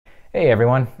Hey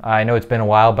everyone, I know it's been a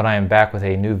while, but I am back with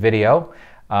a new video.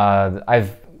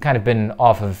 I've kind of been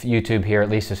off of YouTube here, at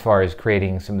least as far as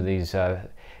creating some of these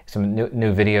some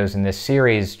new videos in this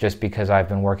series, just because I've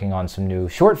been working on some new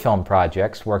short film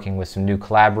projects, working with some new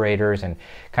collaborators, and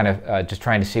kind of just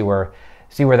trying to see where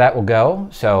that will go.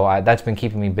 So that's been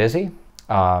keeping me busy.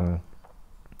 But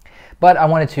I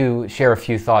wanted to share a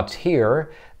few thoughts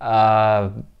here,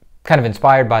 kind of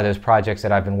inspired by those projects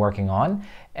that I've been working on,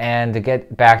 and to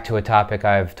get back to a topic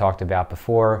I've talked about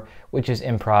before, which is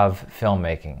improv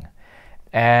filmmaking.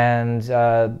 And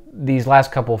these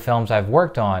last couple of films I've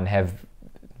worked on have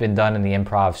been done in the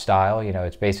improv style. You know,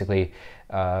 it's basically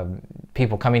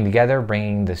people coming together,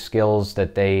 bringing the skills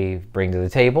that they bring to the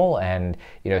table, and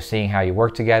seeing how you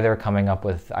work together, coming up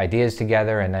with ideas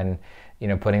together, and then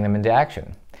putting them into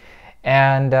action.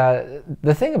 And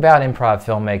the thing about improv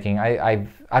filmmaking,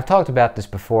 I've talked about this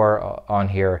before on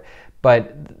here,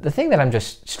 but the thing that I'm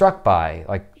just struck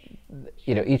by,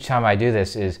 each time I do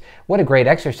this, is what a great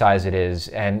exercise it is.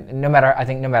 And I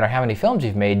think no matter how many films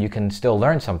you've made, you can still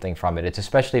learn something from it. It's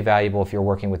especially valuable if you're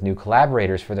working with new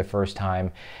collaborators for the first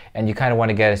time, and you kind of want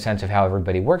to get a sense of how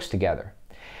everybody works together.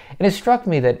 And it struck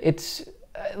me that it's,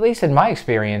 at least in my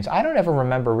experience, I don't ever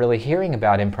remember really hearing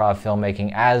about improv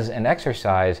filmmaking as an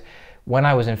exercise when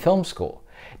I was in film school.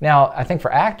 Now, I think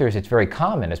for actors, it's very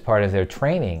common as part of their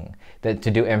training to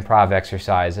do improv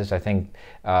exercises. I think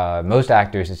most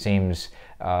actors, it seems,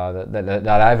 that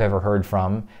I've ever heard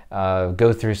from,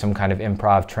 go through some kind of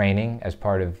improv training as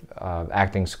part of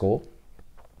acting school.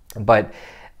 But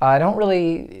I don't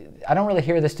really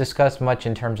hear this discussed much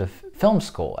in terms of film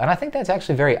school, and I think that's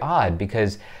actually very odd,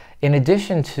 because in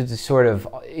addition to the sort of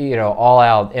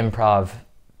all-out improv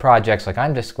projects like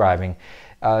I'm describing,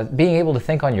 being able to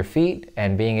think on your feet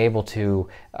and being able to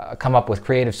come up with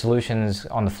creative solutions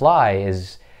on the fly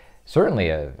is certainly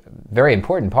a very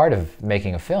important part of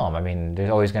making a film. I mean,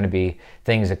 there's always going to be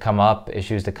things that come up,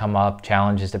 issues that come up,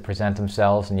 challenges that present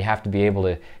themselves, and you have to be able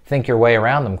to think your way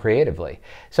around them creatively.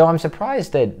 So I'm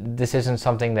surprised that this isn't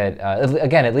something that,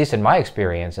 again, at least in my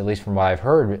experience, at least from what I've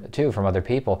heard too from other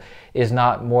people, is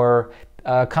not more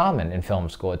common in film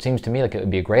school. It seems to me like it would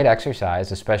be a great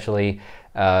exercise, especially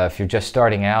if you're just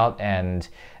starting out and,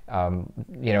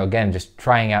 again, just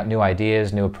trying out new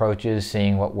ideas, new approaches,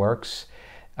 seeing what works.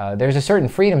 There's a certain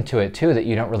freedom to it too that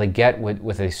you don't really get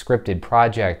with a scripted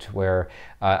project, where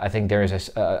I think there is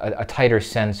a tighter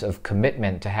sense of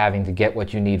commitment to having to get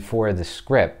what you need for the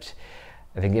script.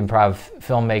 I think improv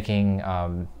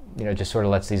filmmaking just sort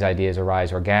of lets these ideas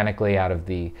arise organically out of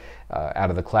the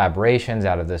collaborations,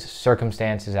 out of the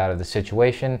circumstances, out of the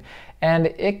situation, and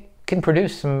it can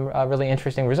produce some really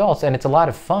interesting results. And it's a lot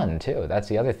of fun too. That's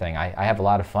the other thing. I have a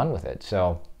lot of fun with it.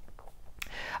 So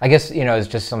I guess it's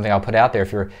just something I'll put out there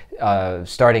if you're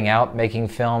starting out making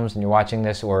films and you're watching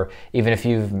this, or even if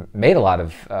you've made a lot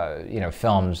of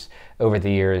films over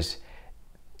the years.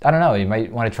 I don't know, you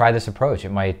might want to try this approach. It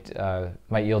might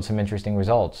yield some interesting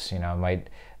results. It might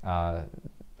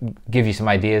give you some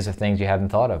ideas of things you hadn't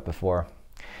thought of before.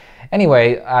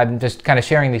 Anyway, I'm just kind of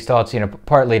sharing these thoughts,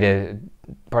 partly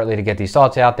to get these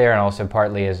thoughts out there, and also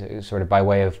partly as sort of by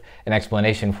way of an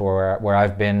explanation for where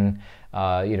I've been,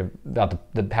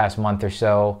 about the past month or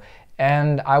so.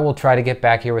 And I will try to get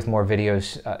back here with more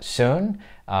videos soon.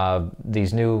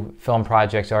 These new film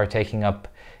projects are taking up,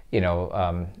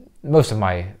 most of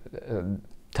my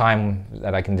time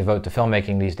that I can devote to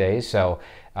filmmaking these days. So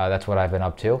that's what I've been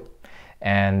up to.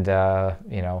 And,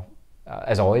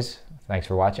 as always, thanks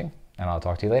for watching, and I'll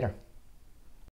talk to you later.